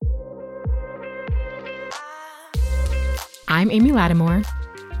I'm Amy Lattimore.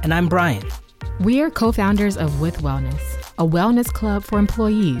 And I'm Brian. We are co-founders of With Wellness, a wellness club for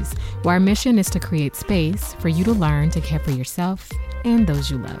employees, where our mission is to create space for you to learn to care for yourself and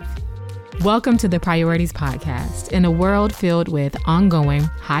those you love. Welcome to the Priorities Podcast. In a world filled with ongoing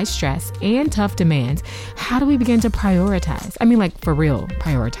high stress and tough demands, how do we begin to prioritize? For real,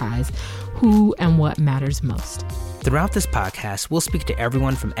 prioritize who and what matters most. Throughout this podcast, we'll speak to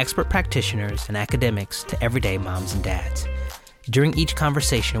everyone from expert practitioners and academics to everyday moms and dads. During each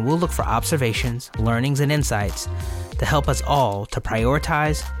conversation, we'll look for observations, learnings, and insights to help us all to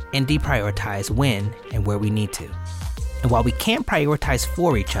prioritize and deprioritize when and where we need to. And while we can't prioritize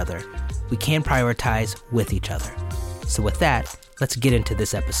for each other, we can prioritize with each other. So with that, let's get into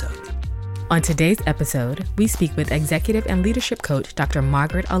this episode. On today's episode, we speak with executive and leadership coach Dr.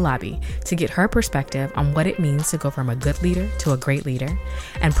 Margaret Alabi to get her perspective on what it means to go from a good leader to a great leader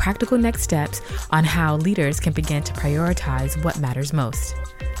and practical next steps on how leaders can begin to prioritize what matters most.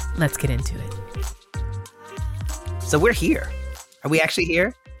 Let's get into it. So we're here. Are we actually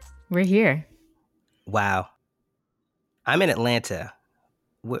here? We're here. Wow. I'm in Atlanta.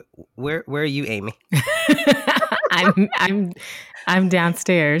 Where are you, Amy? I'm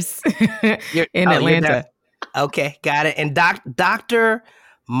downstairs in Atlanta. Okay, got it. And Dr.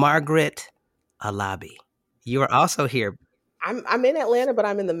 Margaret Alabi, you are also here. I'm in Atlanta, but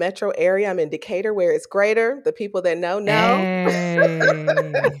I'm in the metro area. I'm in Decatur, where it's greater. The people that know.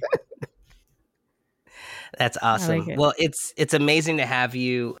 Hey. That's awesome. Like it. Well, it's amazing to have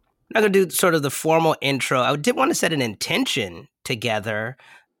you. I'm not going to do sort of the formal intro. I did want to set an intention together.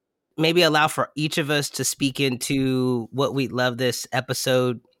 Maybe allow for each of us to speak into what we'd love this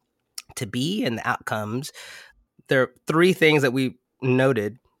episode to be and the outcomes. There are three things that we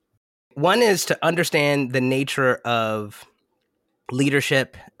noted. One is to understand the nature of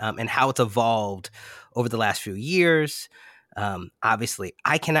leadership and how it's evolved over the last few years. Obviously,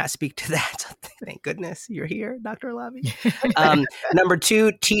 I cannot speak to that. So thank goodness you're here, Dr. Alabi. Number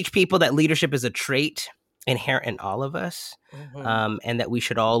two, teach people that leadership is a trait inherent in all of us, and that we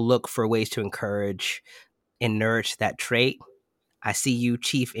should all look for ways to encourage and nourish that trait. I see you,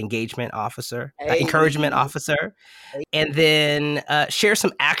 Chief Encouragement Officer. And then share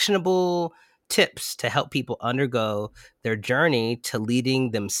some actionable tips to help people undergo their journey to leading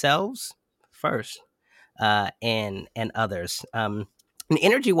themselves first and others. And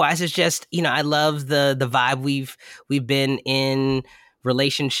energy-wise, it's just, I love the vibe we've been in,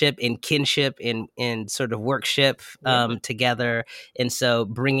 relationship and kinship and sort of workship together. And so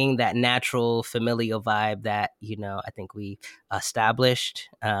bringing that natural familial vibe that, I think we established,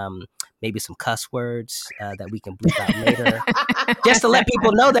 maybe some cuss words that we can bleep out later, just to let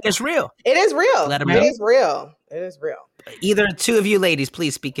people know that it's real. It is real. Let them it know. is real. It is real. Either two of you ladies,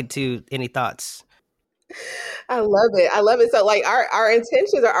 please speak into any thoughts. I love it. So our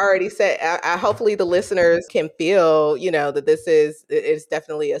intentions are already set. Hopefully the listeners can feel, that it's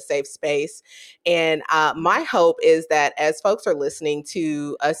definitely a safe space. And my hope is that as folks are listening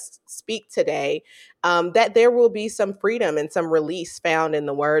to us speak today, that there will be some freedom and some release found in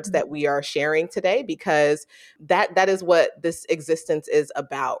the words that we are sharing today, because that is what this existence is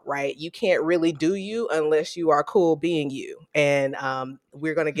about, right? You can't really do you unless you are cool being you. And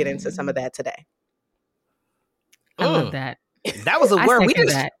we're going to get into some of that today. I love that. That was a word. We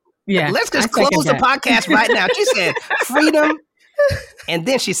just that. Yeah. Let's just close the podcast right now. She said freedom, and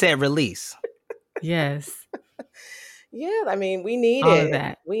then she said release. Yes. Yeah, we need all it. Of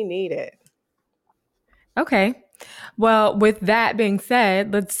that. We need it. Okay. Well, with that being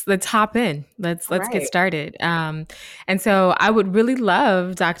said, let's hop in. Let's get started. And so I would really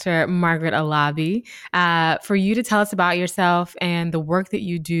love, Dr. Margaret Alabi, for you to tell us about yourself and the work that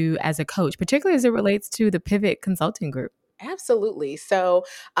you do as a coach, particularly as it relates to the Pivot Consulting Group. Absolutely. So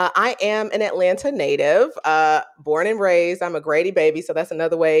I am an Atlanta native, born and raised. I'm a Grady baby. So that's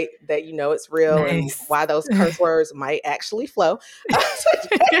another way that it's real. Nice. And why those curse words might actually flow.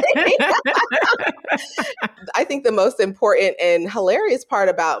 I think the most important and hilarious part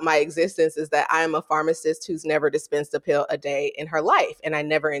about my existence is that I am a pharmacist who's never dispensed a pill a day in her life, and I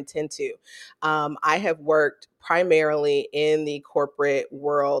never intend to. I have worked primarily in the corporate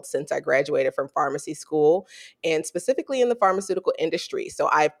world since I graduated from pharmacy school, and specifically in the pharmaceutical industry. So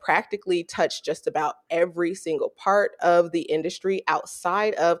I've practically touched just about every single part of the industry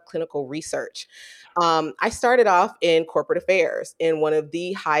outside of clinical research. I started off in corporate affairs in one of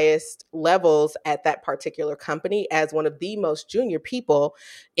the highest levels at that particular company as one of the most junior people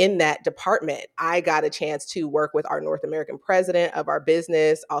in that department. I got a chance to work with our North American president of our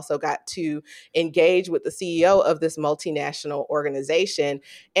business, also got to engage with the CEO CEO of this multinational organization.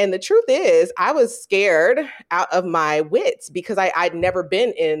 And the truth is, I was scared out of my wits because I'd never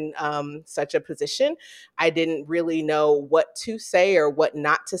been in such a position. I didn't really know what to say or what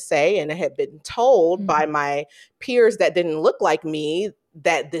not to say. And I had been told by my peers that didn't look like me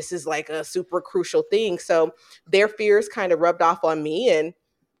that this is like a super crucial thing. So their fears kind of rubbed off on me. And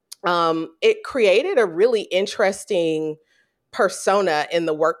it created a really interesting persona in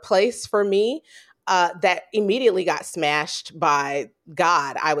the workplace for me that immediately got smashed by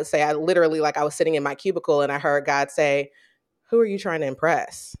God. I would say I literally, like, I was sitting in my cubicle and I heard God say, "Who are you trying to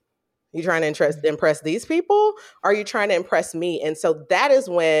impress? You trying to impress these people? Or are you trying to impress me?" And so that is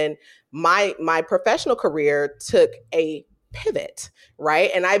when my professional career took a pivot,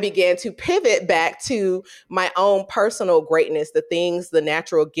 right? And I began to pivot back to my own personal greatness, the things, the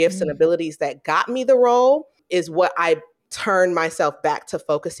natural gifts and abilities that got me the role is what I turned myself back to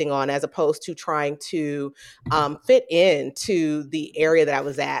focusing on, as opposed to trying to fit into the area that I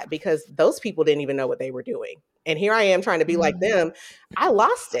was at, because those people didn't even know what they were doing. And here I am trying to be like them. I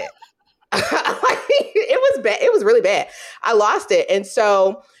lost it. It was bad. It was really bad. I lost it. And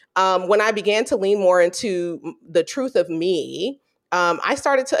so when I began to lean more into the truth of me, I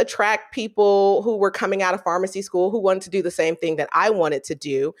started to attract people who were coming out of pharmacy school who wanted to do the same thing that I wanted to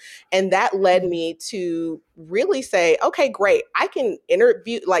do. And that led me to really say, okay, great. I can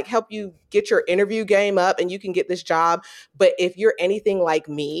help you get your interview game up and you can get this job. But if you're anything like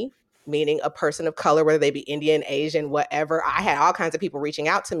me, meaning a person of color, whether they be Indian, Asian, whatever, I had all kinds of people reaching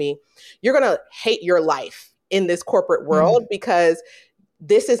out to me. You're going to hate your life in this corporate world because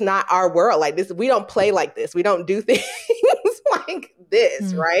this is not our world. Like this, we don't play like this. We don't do things like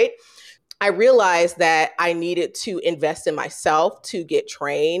this, right? I realized that I needed to invest in myself to get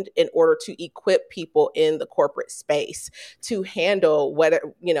trained in order to equip people in the corporate space to handle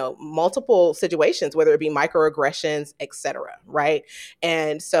multiple situations, whether it be microaggressions, et cetera, right?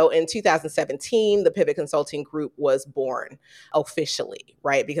 And so in 2017, the Pivot Consulting Group was born officially,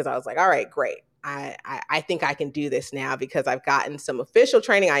 right? Because I was like, all right, great. I think I can do this now because I've gotten some official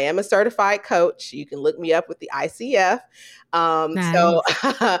training. I am a certified coach. You can look me up with the ICF. Nice. So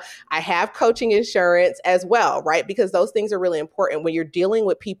I have coaching insurance as well, right? Because those things are really important when you're dealing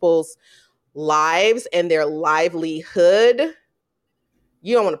with people's lives and their livelihood.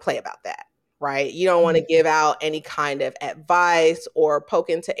 You don't want to play about that, right? You don't want to give out any kind of advice or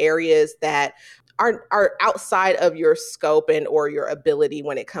poke into areas that are outside of your scope and or your ability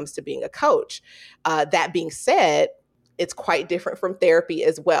when it comes to being a coach. That being said, it's quite different from therapy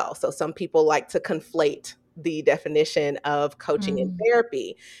as well. So some people like to conflate the definition of coaching and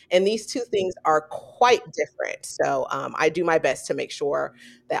therapy. And these two things are quite different. So I do my best to make sure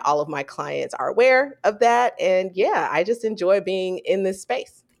that all of my clients are aware of that. And yeah, I just enjoy being in this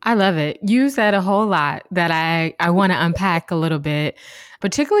space. I love it. You said a whole lot that I want to unpack a little bit,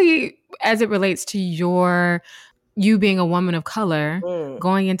 particularly as it relates to you being a woman of color,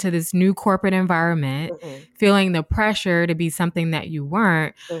 going into this new corporate environment, feeling the pressure to be something that you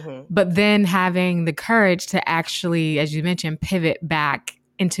weren't, but then having the courage to actually, as you mentioned, pivot back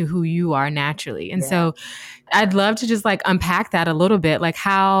into who you are naturally. And so I'd love to just like unpack that a little bit. Like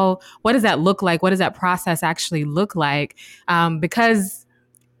what does that look like? What does that process actually look like? Because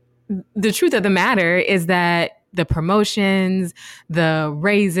the truth of the matter is that the promotions, the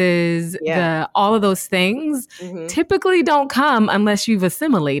raises, all of those things typically don't come unless you've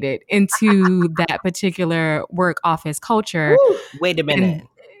assimilated into that particular work office culture. Woo. Wait a minute.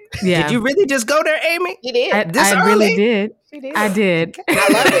 Did you really just go there, Amy? You did. I really did. I did. I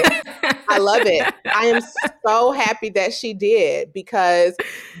love it. I love it. I am so happy that she did, because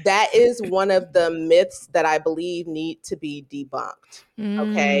that is one of the myths that I believe need to be debunked.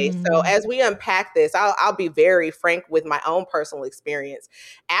 Okay. So as we unpack this, I'll be very frank with my own personal experience.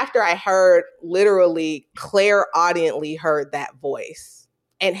 After I clairaudiently heard that voice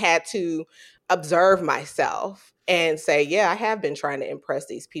and had to observe myself and say, yeah, I have been trying to impress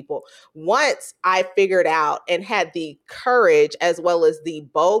these people. Once I figured out and had the courage as well as the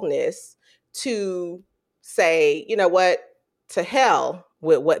boldness to say, you know what, to hell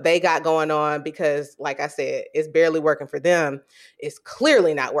with what they got going on, because like I said, it's barely working for them. It's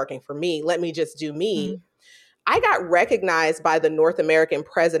clearly not working for me. Let me just do me. I got recognized by the North American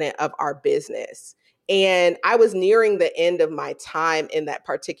president of our business. And I was nearing the end of my time in that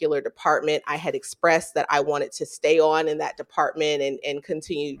particular department. I had expressed that I wanted to stay on in that department and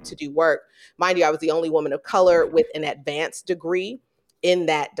continue to do work. Mind you, I was the only woman of color with an advanced degree in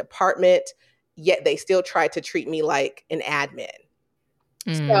that department, yet they still tried to treat me like an admin.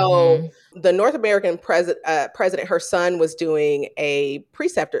 So the North American president, her son was doing a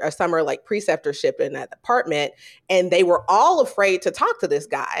summer like preceptorship in that department, and they were all afraid to talk to this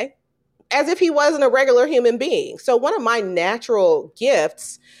guy as if he wasn't a regular human being. So one of my natural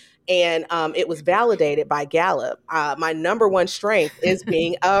gifts, and it was validated by Gallup, my number one strength is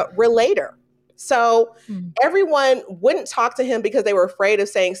being a relator. So everyone wouldn't talk to him because they were afraid of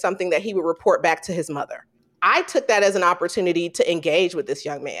saying something that he would report back to his mother. I took that as an opportunity to engage with this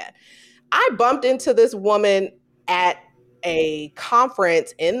young man. I bumped into this woman at a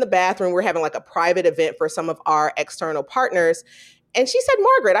conference in the bathroom. We're having like a private event for some of our external partners. And she said,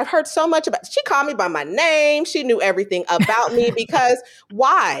 Margaret, I've heard so much about, she called me by my name. She knew everything about me because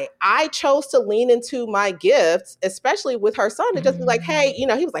why? I chose to lean into my gifts, especially with her son, to just be like, hey, he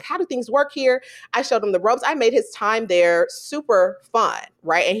was like, how do things work here? I showed him the ropes. I made his time there super fun,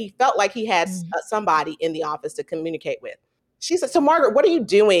 right? And he felt like he had somebody in the office to communicate with. She said, so Margaret, what are you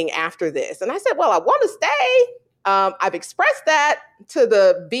doing after this? And I said, well, I want to stay. I've expressed that to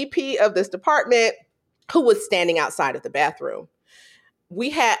the VP of this department, who was standing outside of the bathroom.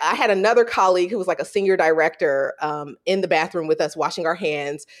 I had another colleague who was like a senior director in the bathroom with us, washing our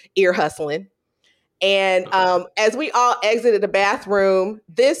hands, ear hustling. And as we all exited the bathroom,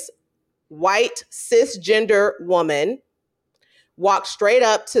 this white cisgender woman walked straight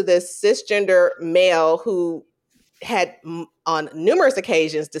up to this cisgender male who had on numerous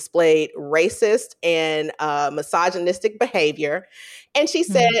occasions displayed racist and misogynistic behavior. And she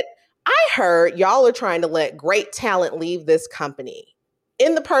said, I heard y'all are trying to let great talent leave this company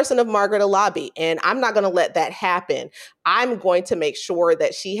in the person of Margaret Alabi, and I'm not going to let that happen. I'm going to make sure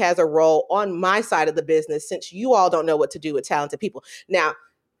that she has a role on my side of the business, since you all don't know what to do with talented people. Now,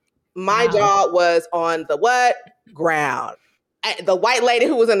 my jaw was on the what? Ground. The white lady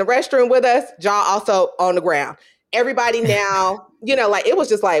who was in the restroom with us, jaw also on the ground. Everybody now, like it was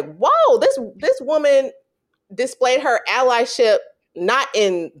just like, whoa, this woman displayed her allyship, not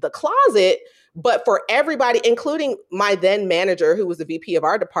in the closet, but for everybody, including my then manager, who was the VP of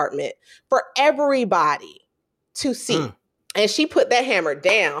our department, for everybody to see. And she put that hammer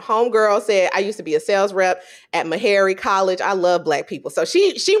down. Homegirl said, I used to be a sales rep at Meharry College. I love Black people. So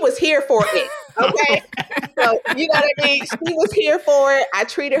she was here for it. Okay. So you know what I mean? She was here for it. I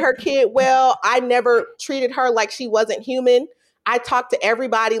treated her kid well. I never treated her like she wasn't human. I talked to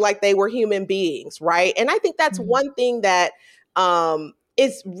everybody like they were human beings. Right. And I think that's one thing that,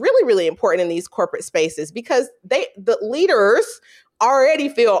 is really, really important in these corporate spaces, because the leaders already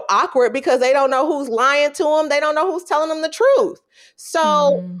feel awkward because they don't know who's lying to them. They don't know who's telling them the truth.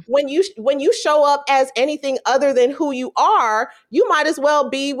 So when you show up as anything other than who you are, you might as well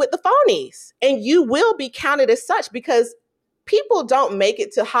be with the phonies, and you will be counted as such, because people don't make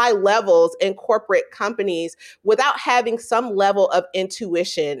it to high levels in corporate companies without having some level of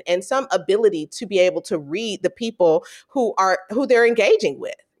intuition and some ability to be able to read the people who they're engaging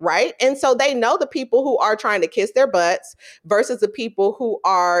with. Right. And so they know the people who are trying to kiss their butts versus the people who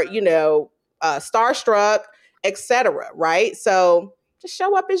are, starstruck, etc. Right. So just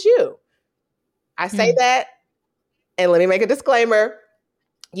show up as you. I say that. And let me make a disclaimer.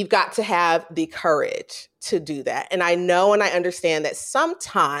 You've got to have the courage to do that. And I know and I understand that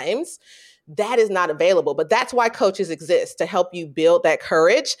sometimes that is not available, but that's why coaches exist, to help you build that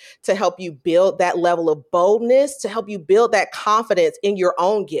courage, to help you build that level of boldness, to help you build that confidence in your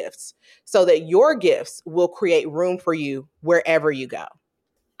own gifts, so that your gifts will create room for you wherever you go.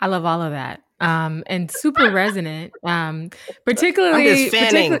 I love all of that. And super resonant, particularly. I'm just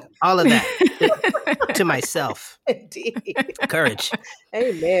fanning all of that to myself. Indeed. Courage.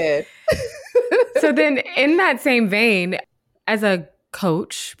 Amen. So then in that same vein, as a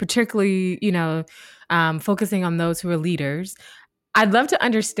coach, particularly, focusing on those who are leaders, I'd love to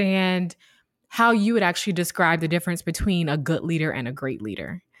understand how you would actually describe the difference between a good leader and a great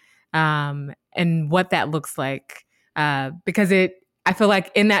leader, and what that looks like. Because I feel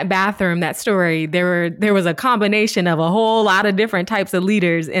like in that bathroom, that story, there was a combination of a whole lot of different types of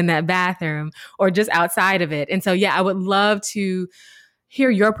leaders in that bathroom or just outside of it. And so, I would love to hear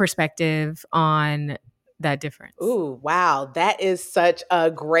your perspective on that difference. Ooh, wow. That is such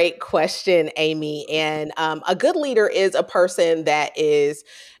a great question, Amy. And a good leader is a person that is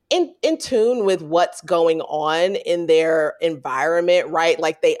in tune with what's going on in their environment, right?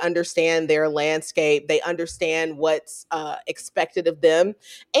 Like they understand their landscape, they understand what's expected of them,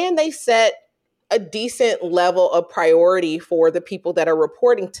 and they set a decent level of priority for the people that are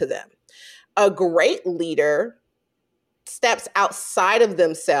reporting to them. A great leader steps outside of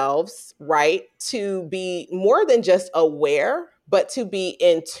themselves, right? To be more than just aware, but to be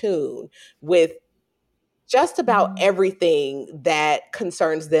in tune with just about everything that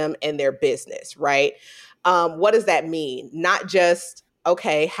concerns them and their business, right? What does that mean? Not just,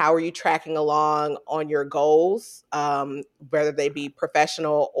 okay, how are you tracking along on your goals, whether they be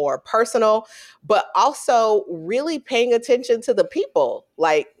professional or personal, but also really paying attention to the people,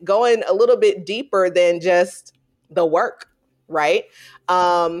 like going a little bit deeper than just the work, right?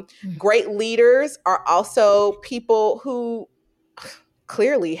 Great leaders are also people who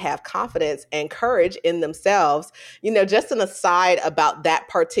clearly have confidence and courage in themselves. Just an aside about that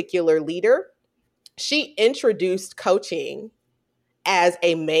particular leader, she introduced coaching as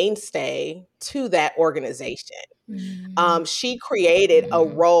a mainstay to that organization. She created a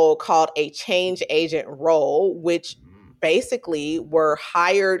role called a change agent role, which basically were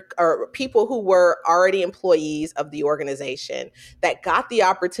hired or people who were already employees of the organization that got the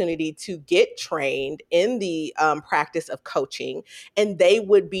opportunity to get trained in the practice of coaching, and they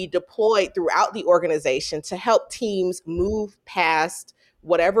would be deployed throughout the organization to help teams move past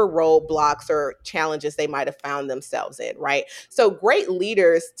whatever roadblocks or challenges they might have found themselves in, right? So great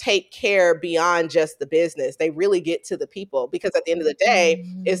leaders take care beyond just the business. They really get to the people, because at the end of the day,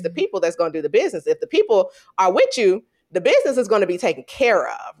 it's the people that's going to do the business. If the people are with you, the business is going to be taken care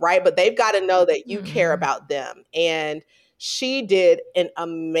of, right? But they've got to know that you care about them. And she did an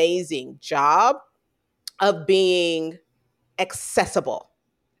amazing job of being accessible.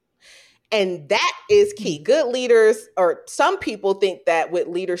 And that is key. Good leaders, or some people think that with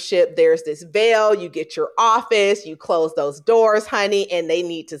leadership, there's this veil. You get your office, you close those doors, honey, and they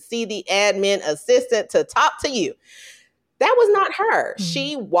need to see the admin assistant to talk to you. That was not her.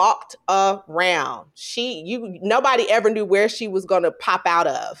 She walked around. Nobody ever knew where she was going to pop out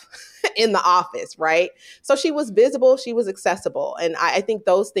of in the office, right? So she was visible, she was accessible. And I think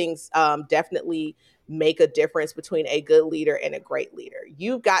those things definitely make a difference between a good leader and a great leader.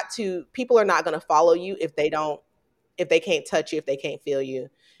 People are not going to follow you if they can't touch you, if they can't feel you,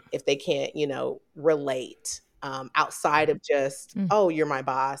 if they can't, relate outside of just, oh, you're my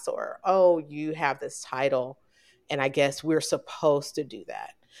boss, or, oh, you have this title, and I guess we're supposed to do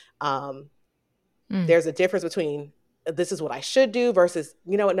that. There's a difference between this is what I should do versus,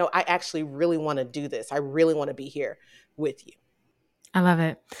 you know what, no, I actually really want to do this. I really want to be here with you. I love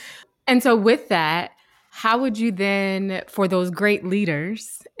it. And so with that, how would you then, for those great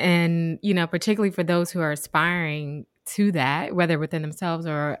leaders and, particularly for those who are aspiring to that, whether within themselves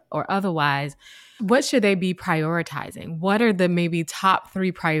or otherwise, what should they be prioritizing? What are the maybe top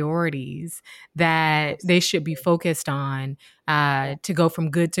 3 priorities that they should be focused on to go from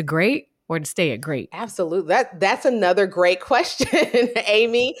good to great, or to stay at great? Absolutely. That's another great question,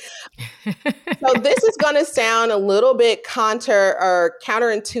 Amy. So this is going to sound a little bit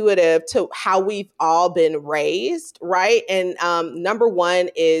counterintuitive to how we've all been raised, right? And number one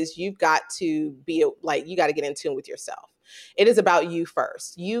is you got to get in tune with yourself. It is about you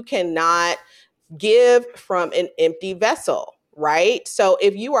first. You cannot give from an empty vessel, right? So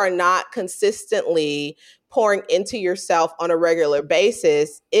if you are not consistently pouring into yourself on a regular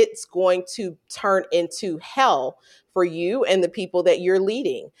basis, it's going to turn into hell for you and the people that you're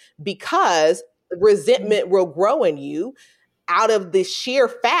leading, because resentment will grow in you out of the sheer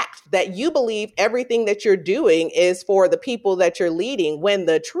fact that you believe everything that you're doing is for the people that you're leading, when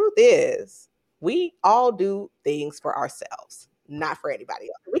the truth is we all do things for ourselves, not for anybody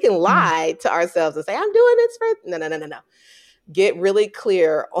else. We can lie to ourselves and say, I'm doing this for, no. Get really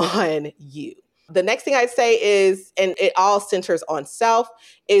clear on you. The next thing I'd say is, and it all centers on self,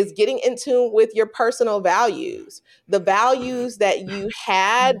 is getting in tune with your personal values. The values that you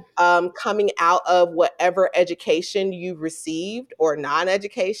had coming out of whatever education you've received or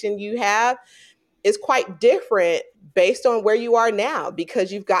non-education you have is quite different based on where you are now,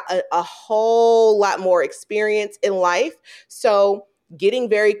 because you've got a whole lot more experience in life. So getting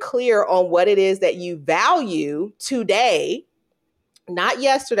very clear on what it is that you value today, not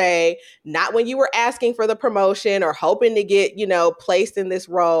yesterday, not when you were asking for the promotion or hoping to get, placed in this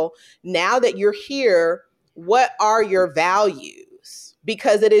role. Now that you're here, what are your values?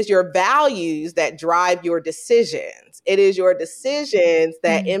 Because it is your values that drive your decisions. It is your decisions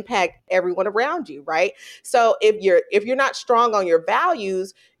that impact everyone around you, right? So if you're not strong on your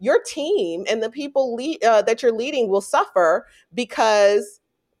values, your team and the people that you're leading will suffer, because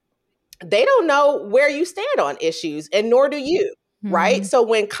they don't know where you stand on issues, and nor do you. Right? So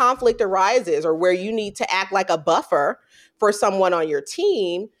when conflict arises, or where you need to act like a buffer for someone on your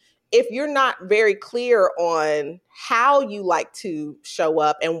team, if you're not very clear on how you like to show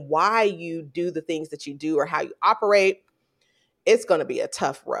up and why you do the things that you do or how you operate, it's going to be a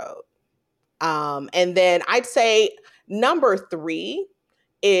tough road. And then I'd say number 3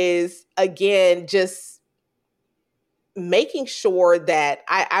 is, again, just making sure that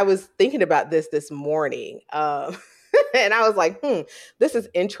I was thinking about this morning, and I was like, this is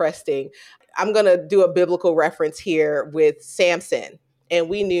interesting. I'm going to do a biblical reference here with Samson. And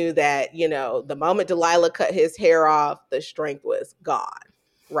we knew that, the moment Delilah cut his hair off, the strength was gone,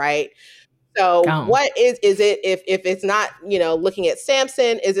 right? So what is it, if it's not, looking at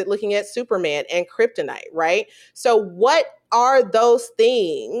Samson, is it looking at Superman and kryptonite, right? So what are those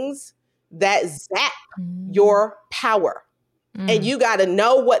things that zap your power? And you got to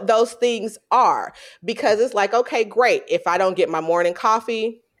know what those things are, because it's like, okay, great. If I don't get my morning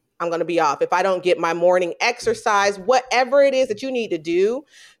coffee, I'm going to be off. If I don't get my morning exercise, whatever it is that you need to do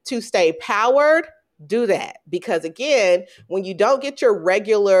to stay powered, do that. Because again, when you don't get your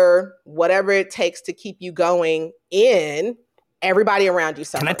regular, whatever it takes to keep you going in, everybody around you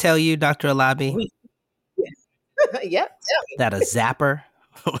suffers. Can I tell you, Dr. Alabi? Yep. That a zapper,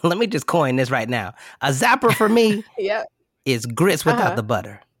 let me just coin this right now. A zapper for me is grits without the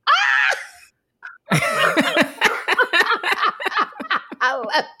butter. I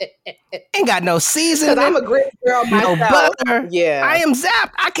love it. Ain't got no seasoning. I'm a grits girl myself. No butter. Yeah. I am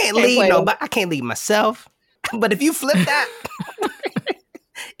zapped. I can't lead nobody. I can't lead myself. But if you flip that,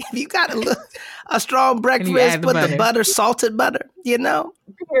 if you got a strong breakfast, put the butter, salted butter,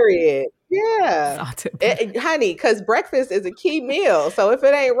 Period. Yeah. Honey, because breakfast is a key meal. So if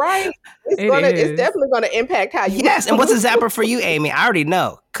it ain't right, it's definitely going to impact how you Yes. And what's a zapper for you, Amy? I already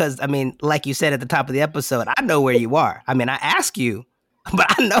know. Because, like you said at the top of the episode, I know where you are. I ask you, but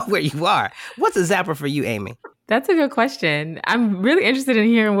I know where you are. What's a zapper for you, Amy? That's a good question. I'm really interested in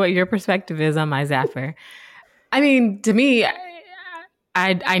hearing what your perspective is on my zapper. To me,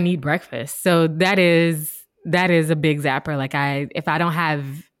 I need breakfast. So that is a big zapper. Like if I don't have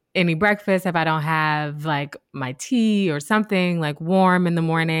any breakfast, if I don't have like my tea or something like warm in the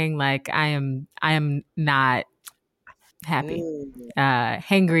morning, like I am not happy.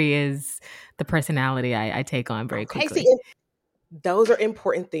 Hangry is the personality I take on very quickly. See, those are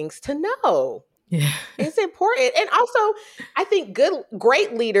important things to know. Yeah. It's important. And also, I think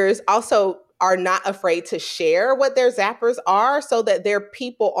great leaders also are not afraid to share what their zappers are, so that their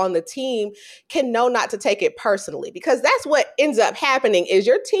people on the team can know not to take it personally. Because that's what ends up happening is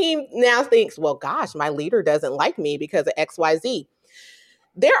your team now thinks, well, gosh, my leader doesn't like me because of XYZ.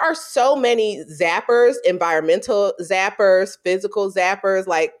 There are so many zappers, environmental zappers, physical zappers.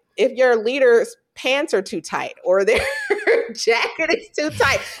 Like if your leader's pants are too tight or their jacket is too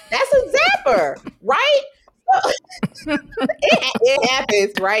tight, that's a zapper, right? It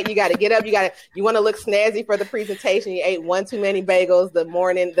happens, right? You got to get up. You want to look snazzy for the presentation. You ate one too many bagels the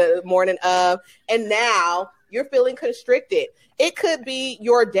morning of, and now you're feeling constricted. It could be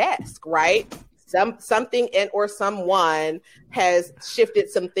your desk, right? Something or someone has shifted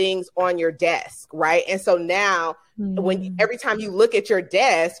some things on your desk, right? And so now, every time you look at your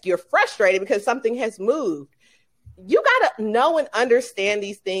desk, you're frustrated because something has moved. You got to know and understand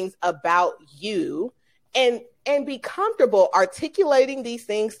these things about you, and be comfortable articulating these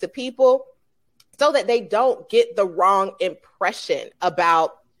things to people so that they don't get the wrong impression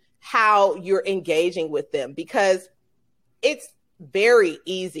about how you're engaging with them. Because it's very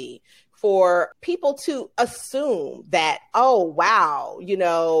easy for people to assume that, oh, wow,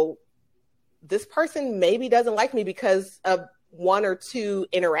 this person maybe doesn't like me because of one or two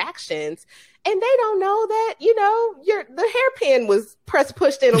interactions. And they don't know that, the hairpin was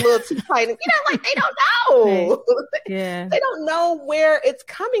pushed in a little too tight. And, they don't know. Yeah. They don't know where it's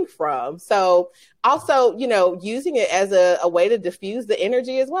coming from. So also, using it as a way to diffuse the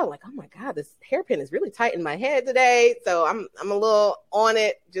energy as well. Like, oh my God, this hairpin is really tight in my head today. So I'm a little on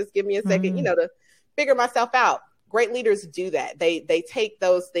it. Just give me a second, to figure myself out. Great leaders do that. They take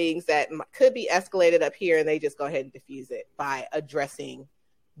those things that could be escalated up here and they just go ahead and diffuse it by addressing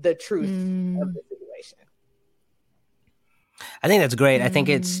the truth of the situation. I think that's great. I think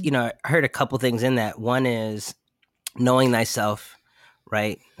it's, I heard a couple things in that. One is knowing thyself,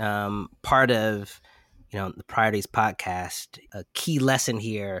 right? Part of, the Priorities podcast, a key lesson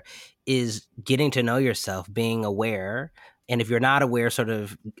here is getting to know yourself, being aware. And if you're not aware, sort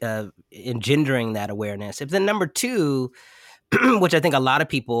of engendering that awareness. If then number two, which I think a lot of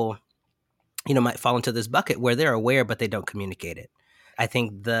people, might fall into this bucket where they're aware, but they don't communicate it. I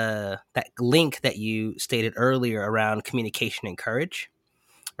think that link that you stated earlier around communication and courage,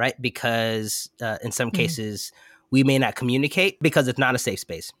 right? Because in some cases, we may not communicate because it's not a safe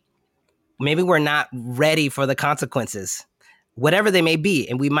space. Maybe we're not ready for the consequences, whatever they may be.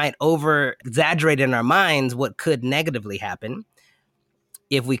 And we might over-exaggerate in our minds what could negatively happen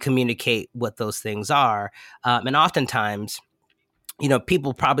if we communicate what those things are. And oftentimes,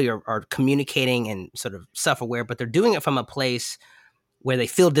 people probably are communicating and sort of self-aware, but they're doing it from a place where they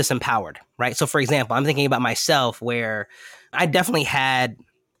feel disempowered, right? So for example, I'm thinking about myself where I definitely had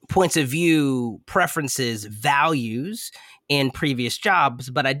points of view, preferences, values in previous jobs,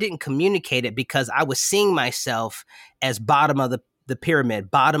 but I didn't communicate it because I was seeing myself as bottom of the pyramid,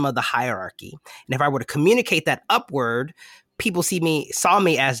 bottom of the hierarchy. And if I were to communicate that upward, people saw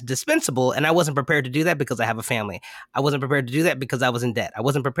me as dispensable, and I wasn't prepared to do that because I have a family. I wasn't prepared to do that because I was in debt. I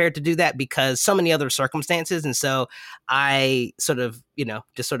wasn't prepared to do that because so many other circumstances. And so I sort of,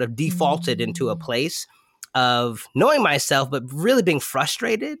 just sort of defaulted into a place of knowing myself, but really being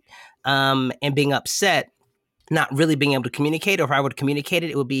frustrated and being upset, not really being able to communicate, or if I would communicate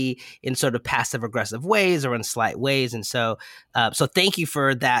it, it would be in sort of passive aggressive ways or in slight ways. And so, so thank you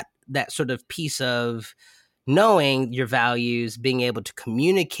for that sort of piece of knowing your values, being able to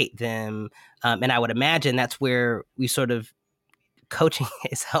communicate them. And I would imagine that's where we sort of coaching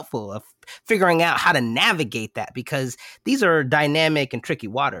is helpful of figuring out how to navigate that, because these are dynamic and tricky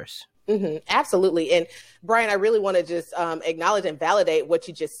waters. Mm-hmm, absolutely. And Brian, I really want to just acknowledge and validate what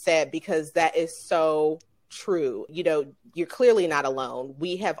you just said, because that is so true. You're clearly not alone.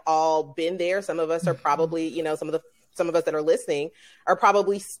 We have all been there. Some of us are probably, some of us that are listening are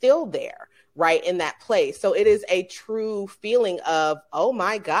probably still there, right, in that place. So it is a true feeling of, oh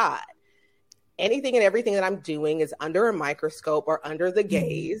my God, anything and everything that I'm doing is under a microscope or under the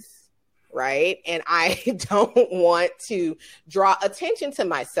gaze, right? And I don't want to draw attention to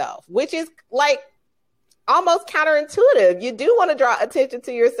myself, which is like almost counterintuitive. You do want to draw attention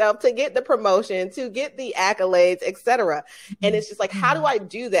to yourself to get the promotion, to get the accolades, etc. And it's just like, how do I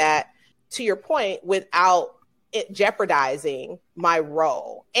do that, to your point, without it jeopardizing my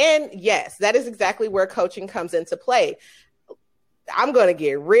role? And yes, that is exactly where coaching comes into play. I'm going to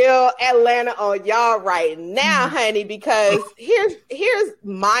get real Atlanta on y'all right now, honey, because here's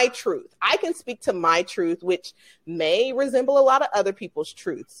my truth. I can speak to my truth, which may resemble a lot of other people's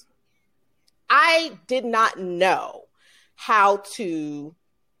truths. I did not know how to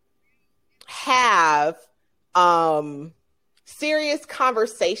have serious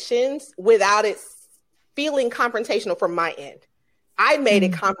conversations without it feeling confrontational from my end. I made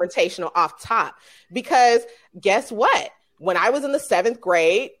it confrontational off top, because guess what? When I was in the 7th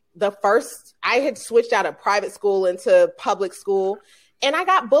grade, I had switched out of private school into public school, and I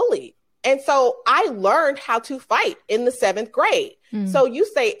got bullied. And so I learned how to fight in the 7th grade. So you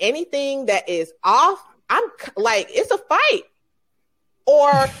say anything that is off, I'm like, it's a fight.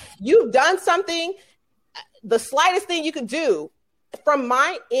 Or you've done something, the slightest thing you could do from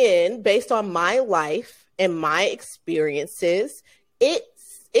my end, based on my life and my experiences, it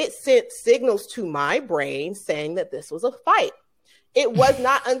sent signals to my brain saying that this was a fight. It was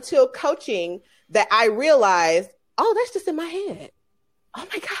not until coaching that I realized, oh, that's just in my head. Oh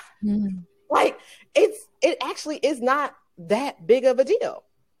my God. Like it actually is not that big of a deal.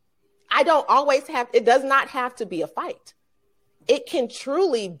 It does not have to be a fight. It can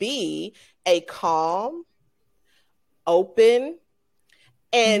truly be a calm, open,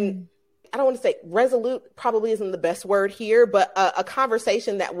 and I don't want to say resolute, probably isn't the best word here, but a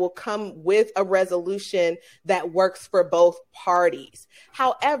conversation that will come with a resolution that works for both parties.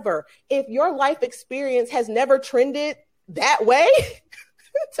 However, if your life experience has never trended that way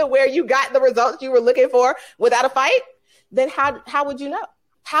to where you got the results you were looking for without a fight, then how would you know?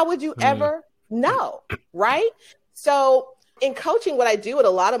 How would you ever know, right? So in coaching, what I do with a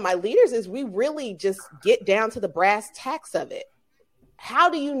lot of my leaders is we really just get down to the brass tacks of it. How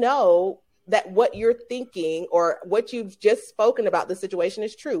do you know that what you're thinking or what you've just spoken about the situation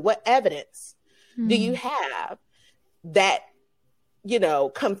is true? What evidence do you have that,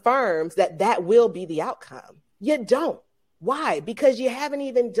 confirms that will be the outcome? You don't. Why? Because you haven't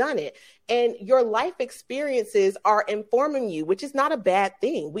even done it. And your life experiences are informing you, which is not a bad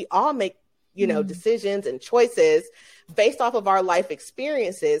thing. We all make, decisions and choices based off of our life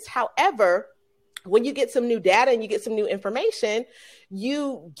experiences. However, when you get some new data and you get some new information,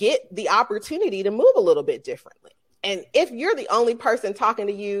 you get the opportunity to move a little bit differently. And if you're the only person talking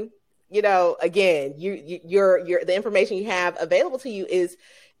to you, again, you're the information you have available to you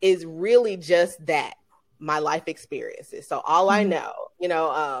is really just that, my life experiences. So all I know,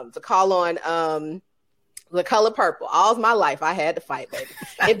 to call on The Color Purple, all's my life I had to fight, baby.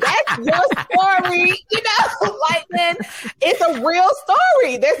 If that's your story, then it's a real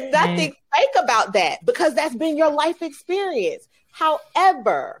story. There's nothing fake about that, because that's been your life experience.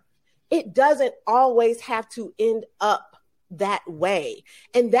 However, it doesn't always have to end that way.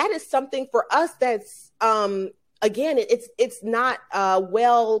 And that is something for us that's, again, it's not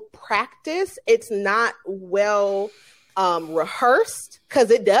well practiced. It's not well rehearsed,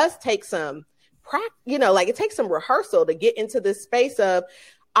 because it does take some it takes some rehearsal to get into this space of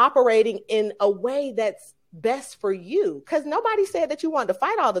operating in a way that's best for you. Because nobody said that you wanted to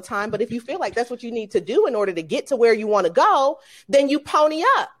fight all the time, but if you feel like that's what you need to do in order to get to where you want to go, then you pony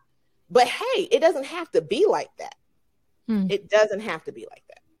up. But hey, it doesn't have to be like that. It doesn't have to be like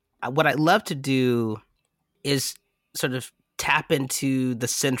that. What I'd love to do is sort of tap into the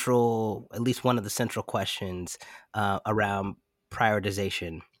central, at least one of the central questions around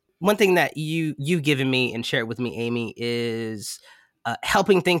prioritization. One thing that you've given me and shared with me, Amy, is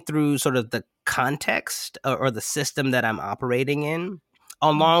helping think through sort of the context or the system that I'm operating in,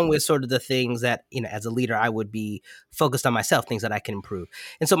 along with sort of the things that, as a leader, I would be focused on myself, things that I can improve.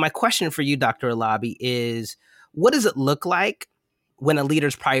 And so my question for you, Dr. Alabi, is what does it look like when a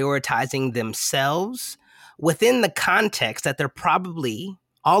leader's prioritizing themselves within the context that they're probably,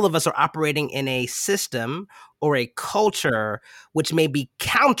 all of us are operating in a system or a culture which may be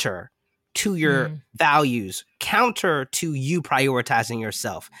counter to your values, counter to you prioritizing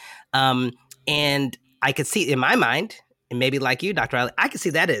yourself. And I could see in my mind, and maybe like you, Dr. Ali, I can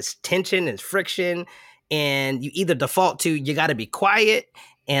see that as tension and friction. And you either default to, you got to be quiet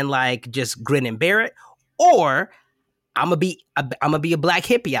and like just grin and bear it, or I'm gonna be a black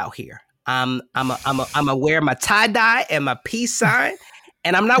hippie out here. I'm a wear my tie dye and my peace sign,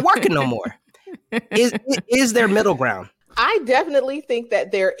 and I'm not working no more. Is there middle ground? I definitely think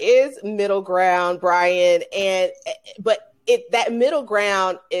that there is middle ground, Brian, but that middle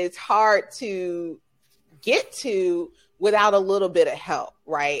ground is hard to get to without a little bit of help,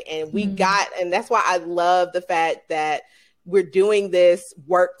 right? And and that's why I love the fact that we're doing this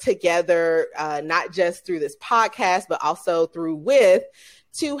work together, not just through this podcast, but also through WITH,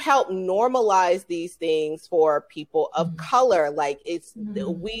 to help normalize these things for people of color. Like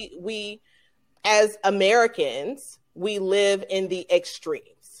we as Americans, we live in the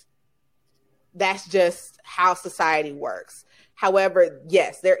extremes. That's just how society works. However,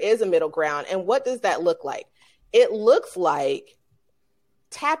 yes, there is a middle ground. And what does that look like? It looks like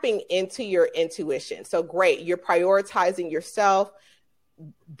tapping into your intuition. So great, you're prioritizing yourself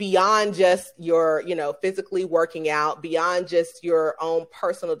beyond just your, physically working out, beyond just your own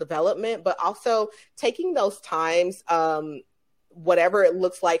personal development, but also taking those times, whatever it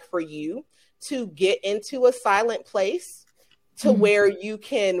looks like for you, to get into a silent place to where you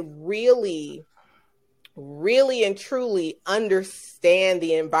can really, really and truly understand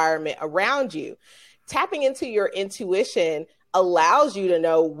the environment around you. Tapping into your intuition allows you to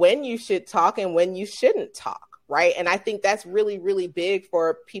know when you should talk and when you shouldn't talk, right? And I think that's really, really big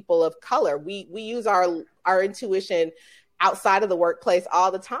for people of color. We use our intuition outside of the workplace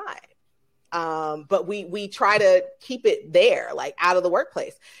all the time. But we try to keep it there, like out of the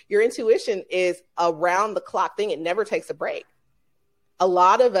workplace. Your intuition is a round the clock thing. It never takes a break. A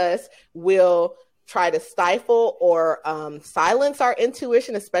lot of us will try to stifle or silence our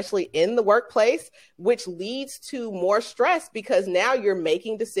intuition, especially in the workplace, which leads to more stress because now you're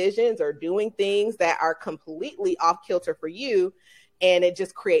making decisions or doing things that are completely off kilter for you. And it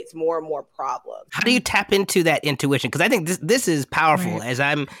just creates more and more problems. How do you tap into that intuition? Because I think this is powerful as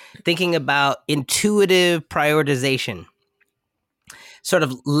I'm thinking about intuitive prioritization, sort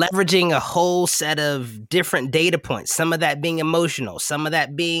of leveraging a whole set of different data points, some of that being emotional, some of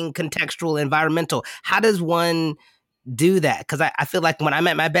that being contextual, environmental. How does one do that? Because I feel like when I'm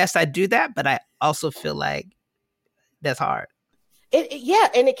at my best, I do that, but I also feel like that's hard. And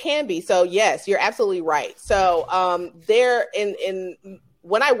it can be. So yes, you're absolutely right. So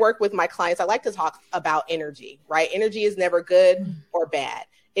when I work with my clients, I like to talk about energy, right? Energy is never good or bad.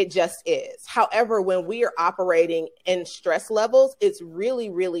 It just is. However, when we are operating in stress levels, it's really,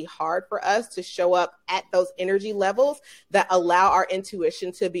 really hard for us to show up at those energy levels that allow our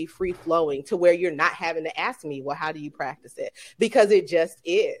intuition to be free flowing to where you're not having to ask me, well, how do you practice it? Because it just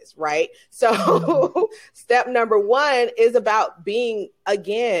is, right? So step number one is about being,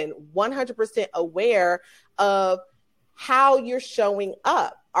 again, 100% aware of how you're showing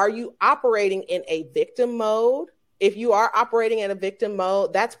up. Are you operating in a victim mode? If you are operating in a victim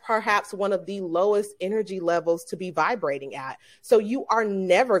mode, that's perhaps one of the lowest energy levels to be vibrating at. So you are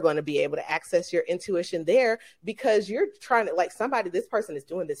never going to be able to access your intuition there because you're trying to, this person is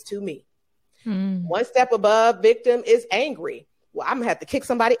doing this to me. One step above victim is angry. Well, I'm going to have to kick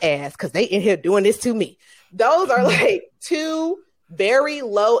somebody's ass because they in here doing this to me. Those are like two very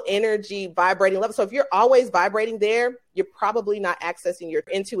low energy vibrating levels. So if you're always vibrating there, you're probably not accessing your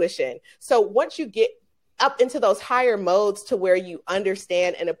intuition. So once you get up into those higher modes to where you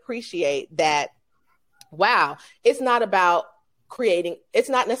understand and appreciate that, wow, it's not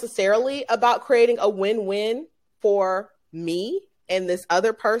necessarily about creating a win-win for me and this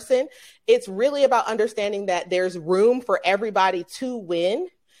other person. It's really about understanding that there's room for everybody to win.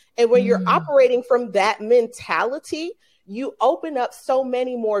 And when you're operating from that mentality, you open up so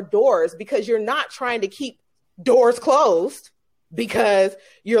many more doors, because you're not trying to keep doors closed because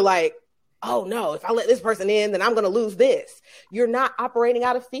you're like, oh no, if I let this person in, then I'm going to lose this. You're not operating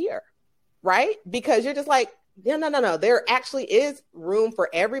out of fear, right? Because you're just like, no. There actually is room for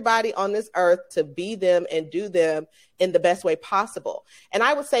everybody on this earth to be them and do them in the best way possible. And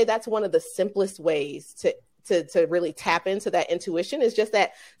I would say that's one of the simplest ways to really tap into that intuition, is just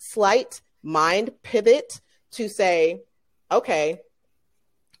that slight mind pivot to say, okay,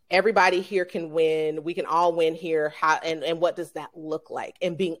 everybody here can win. We can all win here. How and what does that look like?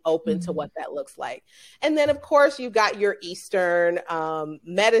 And being open to what that looks like. And then, of course, you've got your Eastern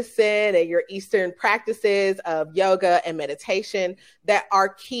medicine and your Eastern practices of yoga and meditation that are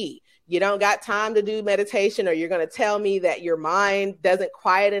key. You don't got time to do meditation, or you're going to tell me that your mind doesn't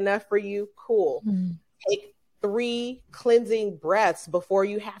quiet enough for you. Cool. Take 3 cleansing breaths before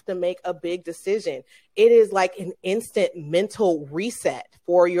you have to make a big decision. It is like an instant mental reset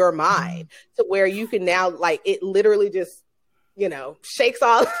for your mind, to where you can now, like, it literally just, shakes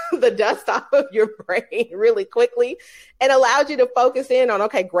all the dust off of your brain really quickly and allows you to focus in on,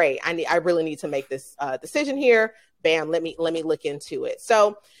 okay, great. I really need to make this decision here. Bam. Let me look into it.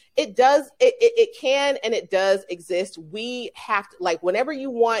 So it can, and it does exist. We have to, like, whenever you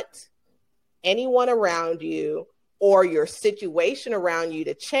want anyone around you or your situation around you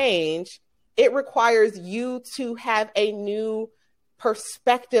to change, it requires you to have a new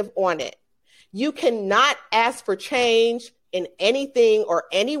perspective on it. You cannot ask for change in anything or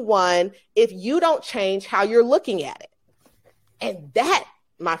anyone if you don't change how you're looking at it. And that,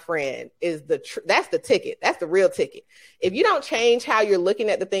 my friend, is that's the ticket. That's the real ticket. If you don't change how you're looking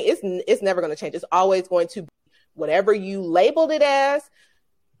at the thing, it's never going to change. It's always going to be whatever you labeled it as.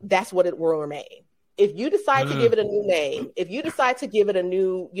 That's what it will remain. If you decide to give it a new name, if you decide to give it a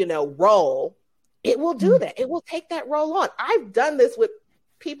new, role, it will do that. It will take that role on. I've done this with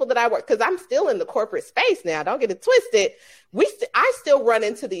people that I work, because I'm still in the corporate space now. Don't get it twisted. I still run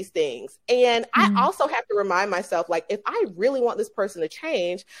into these things. And I also have to remind myself, like, if I really want this person to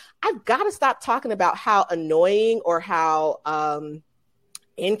change, I've got to stop talking about how annoying or how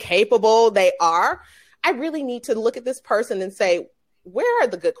incapable they are. I really need to look at this person and say, where are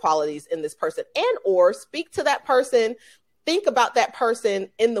the good qualities in this person? And or speak to that person, think about that person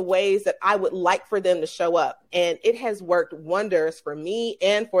in the ways that I would like for them to show up. And it has worked wonders for me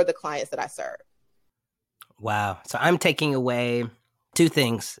and for the clients that I serve. Wow. So I'm taking away 2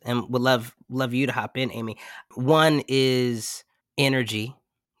 things, and would love you to hop in, Amy. One is energy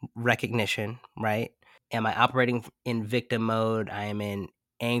recognition, right? Am I operating in victim mode? I am in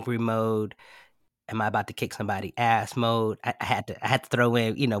angry mode. Am I about to kick somebody ass mode? I had to throw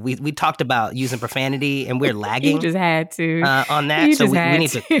in, we talked about using profanity, and we're lagging. You just had to on that. So we need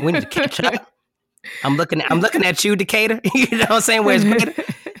to catch up. I'm looking at you, Decatur. You know what I'm saying? Where's greater?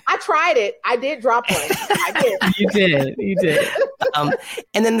 I tried it. I did drop one. I did. You did.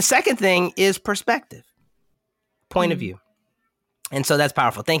 And then the second thing is perspective, point of view. And so that's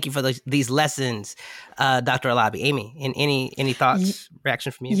powerful. Thank you for these lessons, Dr. Alabi. Amy, any thoughts,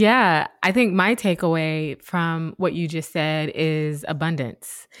 reaction from you? Yeah, I think my takeaway from what you just said is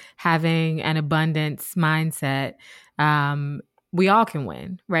abundance. Having an abundance mindset, we all can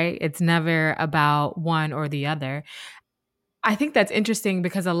win, right? It's never about one or the other. I think that's interesting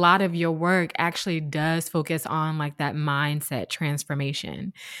because a lot of your work actually does focus on like that mindset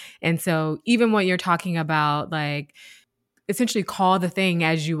transformation. And so even when you're talking about like, essentially call the thing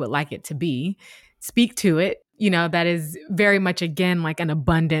as you would like it to be, speak to it, that is very much, again, like an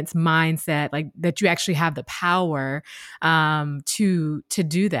abundance mindset, like that you actually have the power to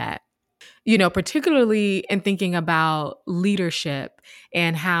do that. Particularly in thinking about leadership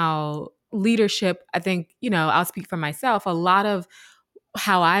and how leadership, I think, I'll speak for myself, a lot of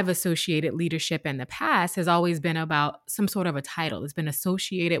how I've associated leadership in the past has always been about some sort of a title. It's been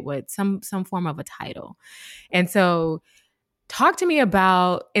associated with some form of a title. And so talk to me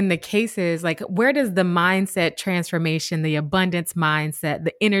about, in the cases, like, where does the mindset transformation, the abundance mindset,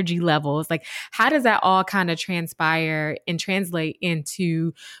 the energy levels, like, how does that all kind of transpire and translate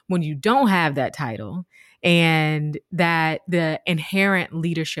into when you don't have that title, and that the inherent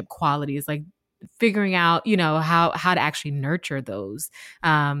leadership qualities, like figuring out, how to actually nurture those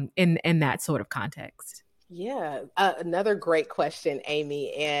in that sort of context? Yeah, another great question,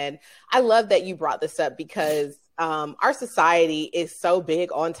 Amy. And I love that you brought this up, because our society is so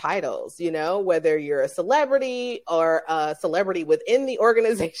big on titles, you know, whether you're a celebrity or a celebrity within the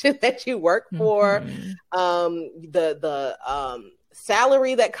organization that you work for, the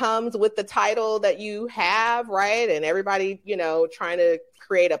salary that comes with the title that you have, right? And everybody, you know, trying to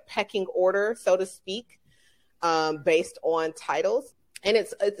create a pecking order, so to speak, based on titles. And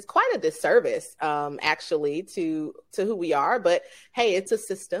it's quite a disservice, actually, to who we are. But hey, it's a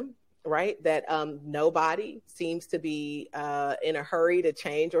system, right, that nobody seems to be in a hurry to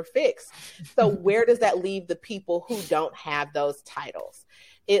change or fix. So where does that leave the people who don't have those titles?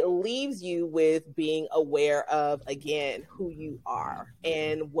 It leaves you with being aware of, again, who you are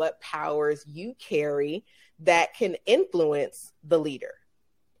and what powers you carry that can influence the leader.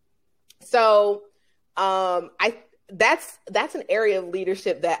 So that's an area of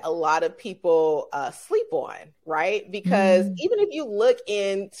leadership that a lot of people sleep on, right? Because even if you look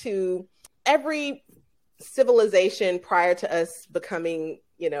into every civilization prior to us becoming,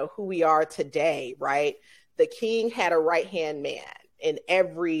 you know, who we are today, right? The king had a right-hand man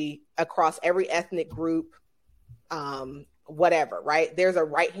across every ethnic group, whatever, right? There's a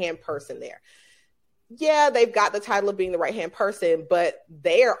right-hand person there. Yeah, they've got the title of being the right-hand person, but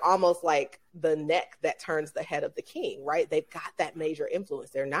they are almost like the neck that turns the head of the king, right? They've got that major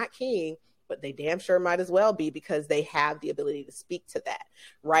influence. They're not king, but they damn sure might as well be, because they have the ability to speak to that,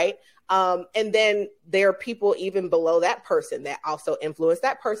 right? And then there are people even below that person that also influence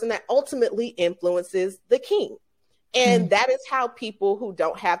that person that ultimately influences the king. And that is how people who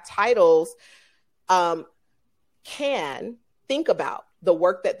don't have titles can think about the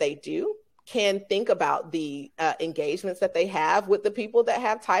work that they do, can think about the engagements that they have with the people that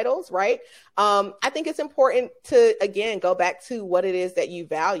have titles, right? I think it's important to, again, go back to what it is that you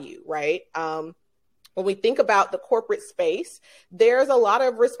value, right? When we think about the corporate space, there's a lot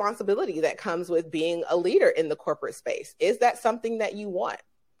of responsibility that comes with being a leader in the corporate space. Is that something that you want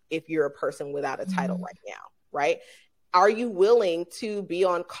if you're a person without a title right now, right? Are you willing to be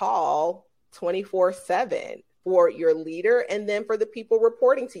on call 24/7 for your leader and then for the people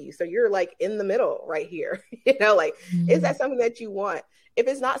reporting to you? So you're like in the middle right here, you know, like, is that something that you want? If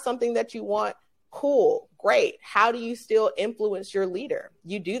it's not something that you want, cool, great. How do you still influence your leader?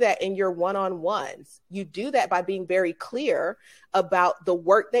 You do that in your one-on-ones. You do that by being very clear about the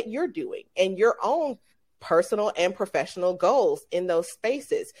work that you're doing and your own personal and professional goals in those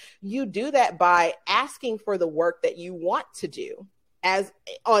spaces. You do that by asking for the work that you want to do, as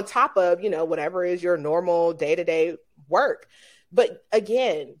on top of, you know, whatever is your normal day-to-day work. But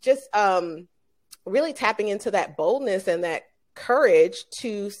again, just really tapping into that boldness and that courage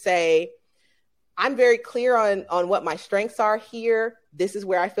to say, I'm very clear on what my strengths are here. This is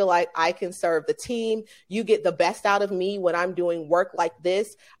where I feel like I can serve the team. You get the best out of me when I'm doing work like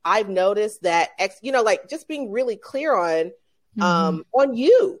this. I've noticed that, you know, like just being really clear on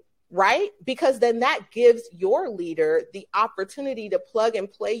you, right? Because then that gives your leader the opportunity to plug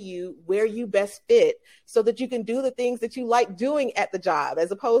and play you where you best fit so that you can do the things that you like doing at the job, as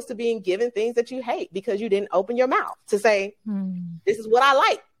opposed to being given things that you hate because you didn't open your mouth to say, this is what I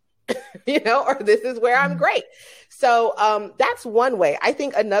like. You know, or this is where I'm great. So that's one way. I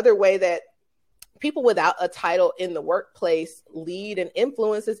think another way that people without a title in the workplace lead and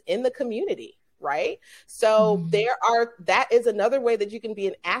influence is in the community, right? So that is another way that you can be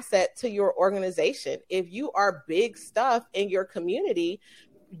an asset to your organization. If you are big stuff in your community,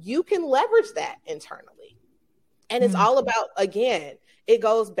 you can leverage that internally. And it's all about, again, it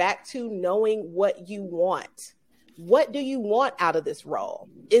goes back to knowing what you want. What do you want out of this role?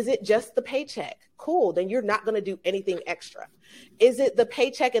 Is it just the paycheck? Cool. Then you're not going to do anything extra. Is it the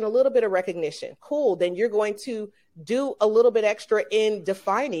paycheck and a little bit of recognition? Cool. Then you're going to do a little bit extra in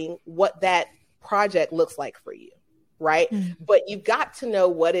defining what that project looks like for you, right? But you've got to know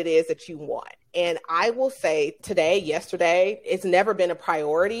what it is that you want. And I will say today, yesterday, it's never been a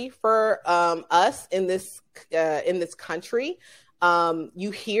priority for us in this country.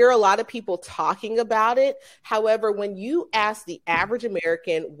 You hear a lot of people talking about it. However, when you ask the average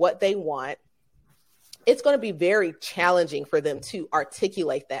American what they want, it's going to be very challenging for them to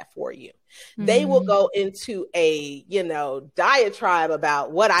articulate that for you. They will go into a, you know, diatribe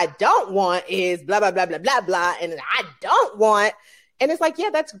about what I don't want is blah, blah, blah, blah, blah, blah. And I don't want. And it's like, yeah,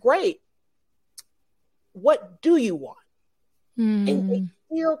 that's great. What do you want? And they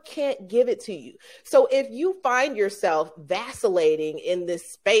still can't give it to you. So if you find yourself vacillating in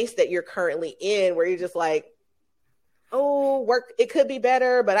this space that you're currently in, where you're just like, oh, work, it could be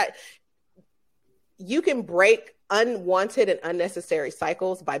better, but you can break unwanted and unnecessary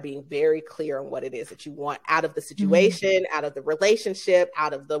cycles by being very clear on what it is that you want out of the situation, out of the relationship,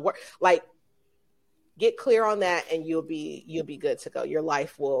 out of the work. Like, Get clear on that and you'll be good to go. Your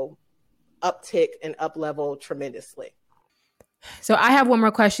life will uptick and up level tremendously. So I have one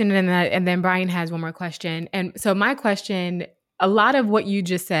more question, and then Brian has one more question. And so my question, a lot of what you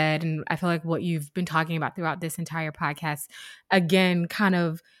just said, and I feel like what you've been talking about throughout this entire podcast, again, kind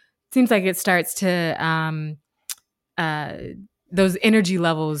of seems like it starts to those energy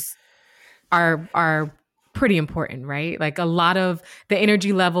levels are pretty important, right? Like a lot of the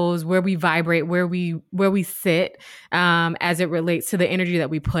energy levels, where we vibrate, where we sit, as it relates to the energy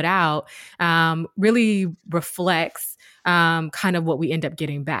that we put out, really reflects kind of what we end up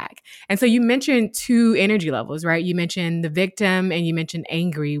getting back. And so you mentioned two energy levels, right? You mentioned the victim and you mentioned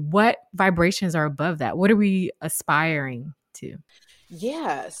angry. What vibrations are above that? What are we aspiring to?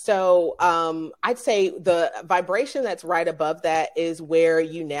 Yeah. So I'd say the vibration that's right above that is where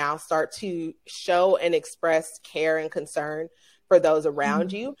you now start to show and express care and concern for those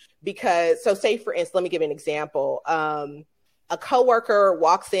around you. Because, so say for instance, let me give you an example. A coworker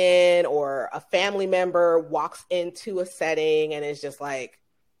walks in or a family member walks into a setting and is just like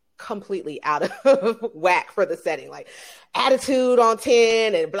completely out of whack for the setting, like attitude on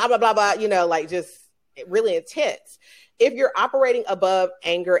 10 and blah, blah, blah, blah, like just really intense. If you're operating above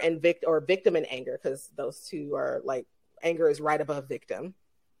anger and victim and anger, because those two are like, anger is right above victim.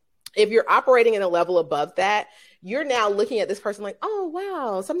 If you're operating in a level above that, you're now looking at this person like, oh,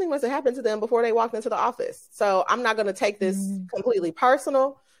 wow, something must have happened to them before they walked into the office. So I'm not going to take this completely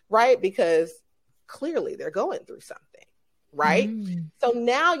personal, right? Because clearly they're going through something, right? So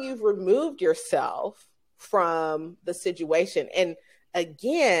now you've removed yourself from the situation. And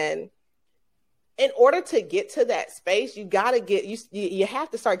again, in order to get to that space, you got to you have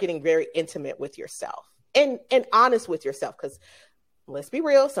to start getting very intimate with yourself and honest with yourself. Because let's be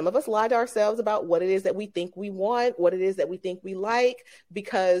real, some of us lie to ourselves about what it is that we think we want, what it is that we think we like,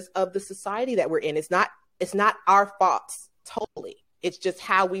 because of the society that we're in. It's not our faults totally. It's just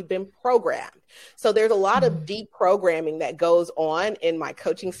how we've been programmed. So there's a lot of deep programming that goes on in my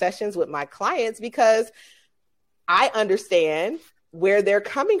coaching sessions with my clients, because I understand where they're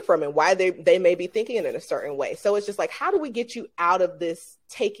coming from and why they may be thinking in a certain way. So it's just like, how do we get you out of this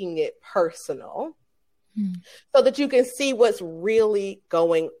taking it personal so that you can see what's really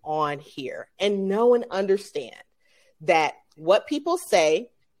going on here and know and understand that what people say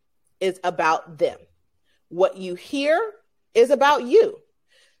is about them. What you hear is about you.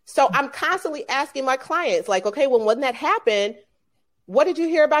 So I'm constantly asking my clients like, okay, well, when that happened, what did you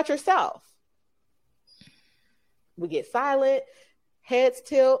hear about yourself? We get silent. Heads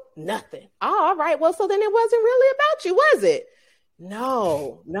tilt, nothing. Oh, all right. Well, so then it wasn't really about you, was it?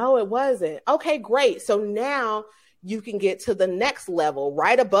 No, it wasn't. Okay, great. So now you can get to the next level.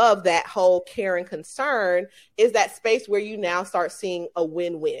 Right above that whole care and concern is that space where you now start seeing a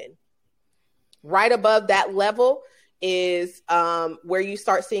win-win. Right above that level is where you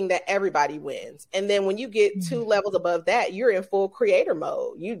start seeing that everybody wins. And then when you get 2 levels above that, you're in full creator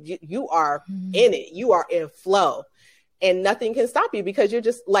mode. You are in it. You are in flow. And nothing can stop you, because you're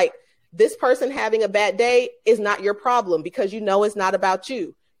just like, this person having a bad day is not your problem, because it's not about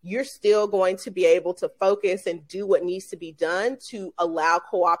you. You're still going to be able to focus and do what needs to be done to allow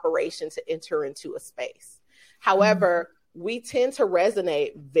cooperation to enter into a space. However, we tend to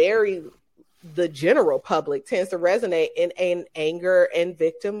resonate the general public tends to resonate in an anger and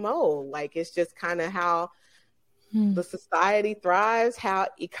victim mode. Like, it's just kind of how the society thrives, how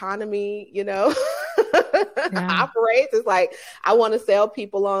economy, operates. It's like, I want to sell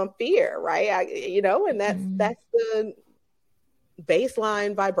people on fear, right? And that's the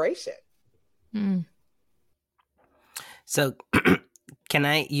baseline vibration. So can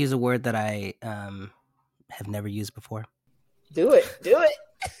I use a word that I have never used before? Do it.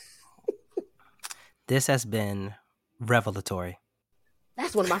 This has been revelatory.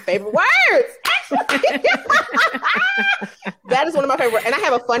 That's one of my favorite words. That is one of my favorite words. And I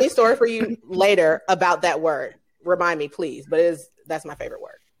have a funny story for you later about that word. Remind me, please. But that's my favorite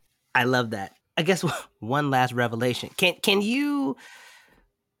word. I love that. I guess one last revelation. Can you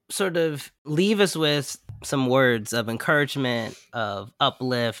sort of leave us with some words of encouragement, of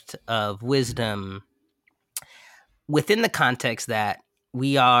uplift, of wisdom, within the context that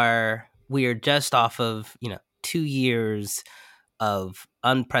we are just off of 2 years of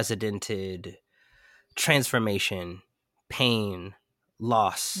unprecedented transformation, pain,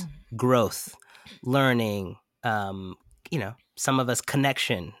 loss, growth, learning, some of us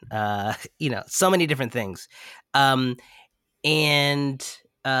connection, so many different things. And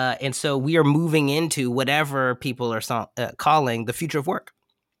so we are moving into whatever people are calling the future of work.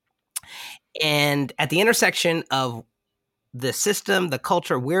 And at the intersection of the system, the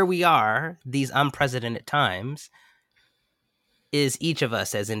culture, where we are, these unprecedented times, is each of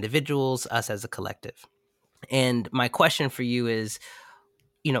us as individuals, us as a collective. And my question for you is,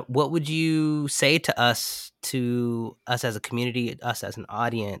 what would you say to us as a community, us as an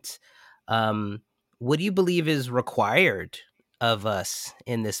audience? What do you believe is required of us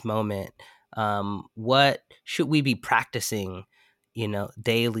in this moment? What should we be practicing,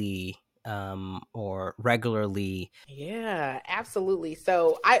 daily, or regularly? Yeah, absolutely.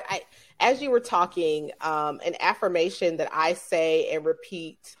 So I as you were talking, an affirmation that I say and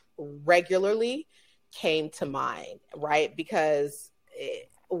repeat regularly came to mind, right? Because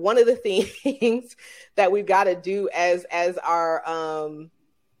one of the things that we've got to do as our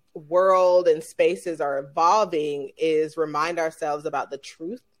world and spaces are evolving is remind ourselves about the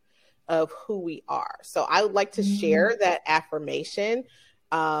truth of who we are. So I would like to share that affirmation.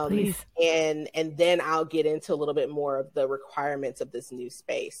 Please. And then I'll get into a little bit more of the requirements of this new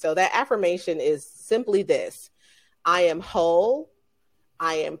space. So that affirmation is simply this: I am whole,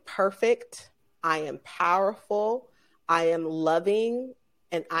 I am perfect, I am powerful, I am loving,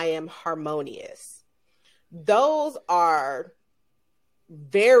 and I am harmonious. Those are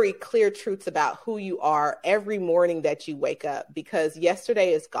very clear truths about who you are every morning that you wake up, because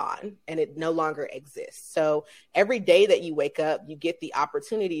yesterday is gone and it no longer exists. So every day that you wake up, you get the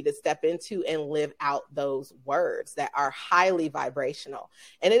opportunity to step into and live out those words that are highly vibrational.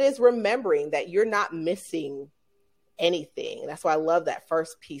 And it is remembering that you're not missing anything. That's why I love that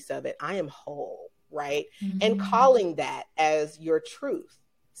first piece of it. I am whole, right? And calling that as your truth.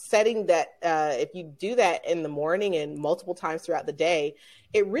 Setting that, if you do that in the morning and multiple times throughout the day,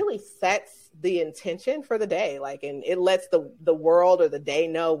 it really sets the intention for the day. And it lets the world or the day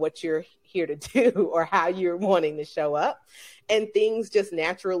know what you're here to do or how you're wanting to show up. And things just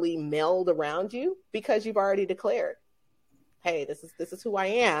naturally meld around you because you've already declared, hey, this is who I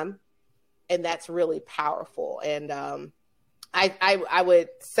am. And that's really powerful. And I would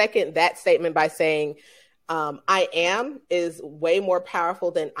second that statement by saying, I am is way more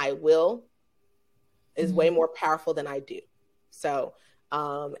powerful than I will, is way more powerful than I do. So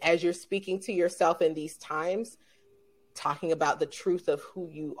as you're speaking to yourself in these times, talking about the truth of who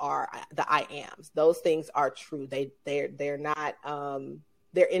you are, the I ams, those things are true. They're not,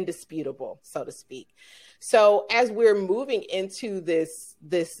 they're indisputable, so to speak. So as we're moving into this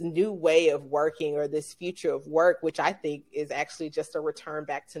new way of working, or this future of work, which I think is actually just a return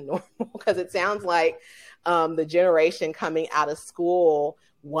back to normal, because it sounds like the generation coming out of school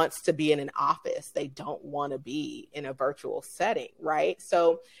wants to be in an office. They don't want to be in a virtual setting, right?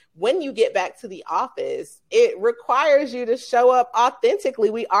 So when you get back to the office, it requires you to show up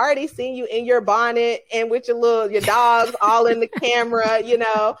authentically. We already seen you in your bonnet and with your dogs all in the camera,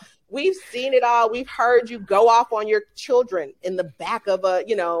 We've seen it all. We've heard you go off on your children in the back of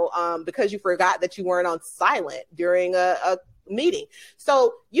because you forgot that you weren't on silent during a meeting.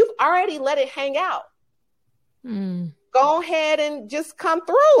 So you've already let it hang out. Go ahead and just come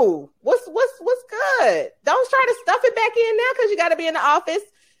through. What's good? Don't try to stuff it back in now because you got to be in the office.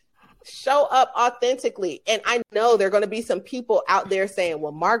 Show up authentically. And I know there are going to be some people out there saying,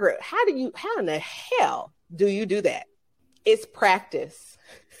 well, Margaret, how in the hell do you do that? It's practice.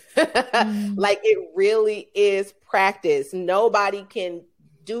 It really is practice. Nobody can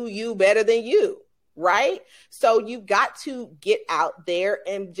do you better than you, right? So you've got to get out there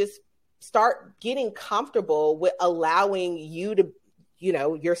and just start getting comfortable with allowing you to,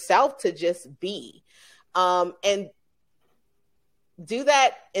 yourself to just be, and do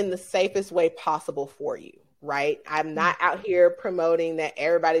that in the safest way possible for you, right? I'm not out here promoting that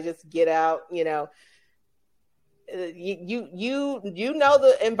everybody just get out, you know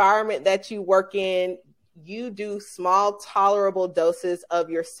the environment that you work in. You do small tolerable doses of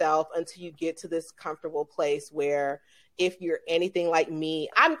yourself until you get to this comfortable place where, if you're anything like me,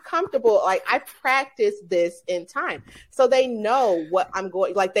 I'm comfortable. I practice this in time. So they know what I'm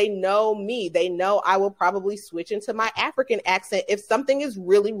going, they know me. They know I will probably switch into my African accent if something is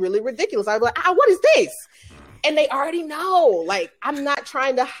really, really ridiculous. I'll be like, what is this? And they already know, I'm not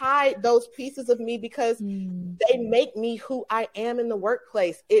trying to hide those pieces of me because they make me who I am in the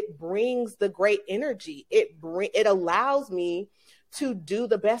workplace. It brings the great energy. It allows me to do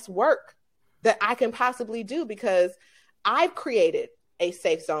the best work that I can possibly do because I've created a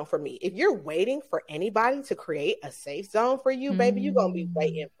safe zone for me. If you're waiting for anybody to create a safe zone for you, baby, you're going to be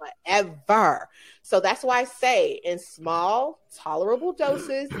waiting forever. So that's why I say in small, tolerable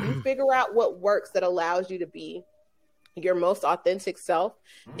doses, you figure out what works that allows you to be your most authentic self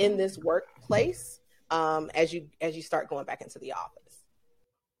in this workplace as you start going back into the office.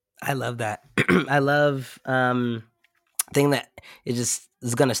 I love that. I love thing that is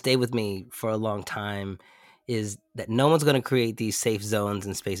going to stay with me for a long time is that no one's going to create these safe zones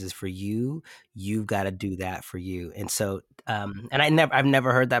and spaces for you. You've got to do that for you. And so, and I've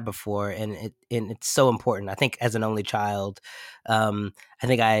never heard that before. And it's so important. I think as an only child, I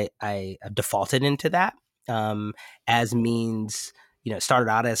think I defaulted into that, as means, it started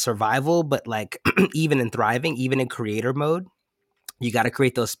out as survival, but like even in thriving, even in creator mode, you got to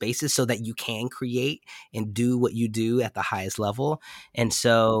create those spaces so that you can create and do what you do at the highest level. And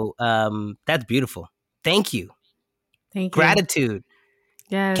so that's beautiful. Thank you. Thank you. Gratitude.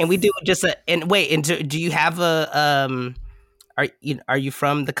 Yes. Can we do just do you have a are you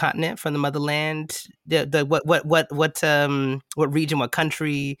from the continent, from the motherland? What region, what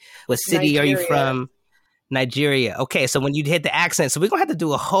country, what city Nigeria. Are you from? Nigeria. Okay, so when you hit the accent, so we're gonna have to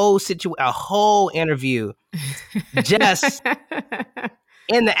do a whole interview just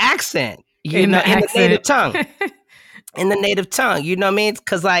in the accent, in the native tongue. In the native tongue, you know what I mean?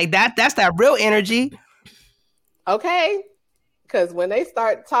 Because like that's that real energy. Okay, because when they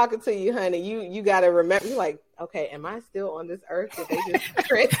start talking to you, honey, you got to remember. You're like, okay, am I still on this earth? Did they just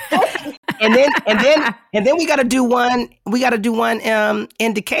trick? and then we got to do one. We got to do one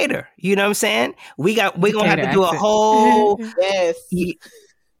indicator. You know what I'm saying? We're gonna have to do a whole yes.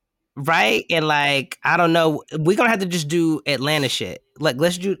 Right? And like, I don't know, we're gonna have to just do Atlanta shit. Like,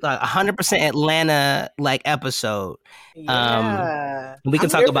 let's do like 100% Atlanta like episode. Yeah. We can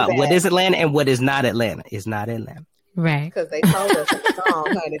talk about what is Atlanta and what is not Atlanta. It's not Atlanta. Right. Because they told us in the song,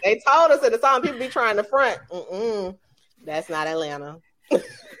 honey. They told us in the song. People be trying to front. That's not Atlanta.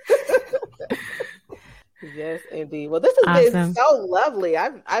 Yes, indeed. Well, this has been so lovely.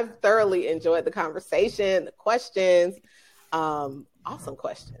 I've thoroughly enjoyed the conversation, the questions. Awesome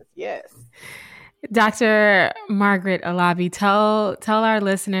questions. Yes. Dr. Margaret Alabi, tell our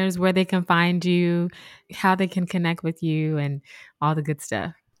listeners where they can find you, how they can connect with you, and all the good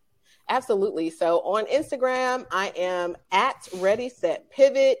stuff. Absolutely. So on Instagram, I am at Ready Set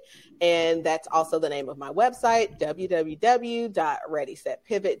Pivot, and that's also the name of my website,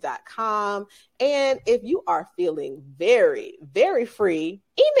 www.readysetpivot.com. And if you are feeling very, very free,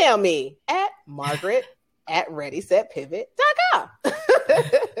 email me at margaret@readysetpivot.com.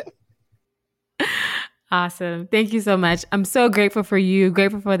 Awesome. Thank you so much. I'm so grateful for you,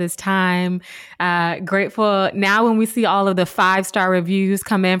 grateful for this time, grateful now when we see all of the 5-star reviews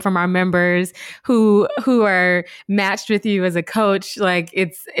come in from our members who are matched with you as a coach. Like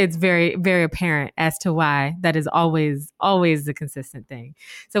it's very, very apparent as to why that is always the consistent thing.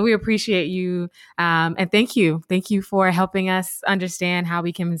 So we appreciate you. And thank you. Thank you for helping us understand how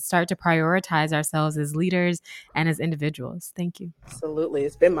we can start to prioritize ourselves as leaders and as individuals. Thank you. Absolutely.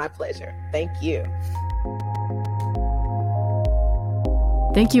 It's been my pleasure. Thank you.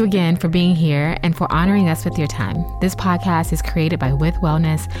 Thank you again for being here and for honoring us with your time. This podcast is created by With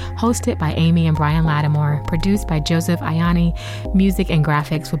Wellness, hosted by Amy and Brian Lattimore, produced by Joseph Ayani. Music and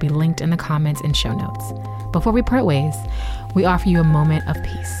graphics will be linked in the comments and show notes. Before we part ways, we offer you a moment of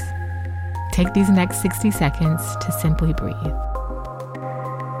peace. Take these next 60 seconds to simply breathe.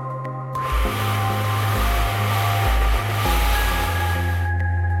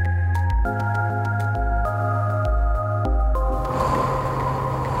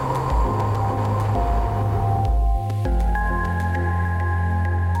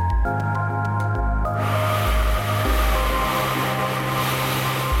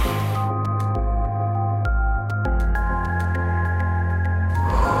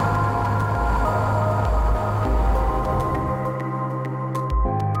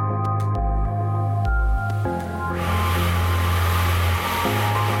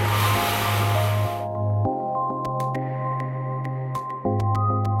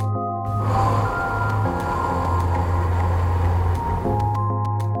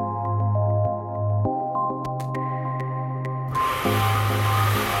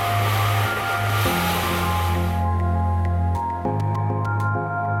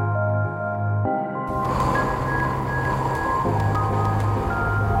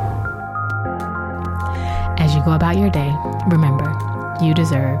 As you go about your day, remember, you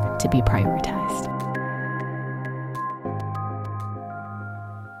deserve to be prioritized.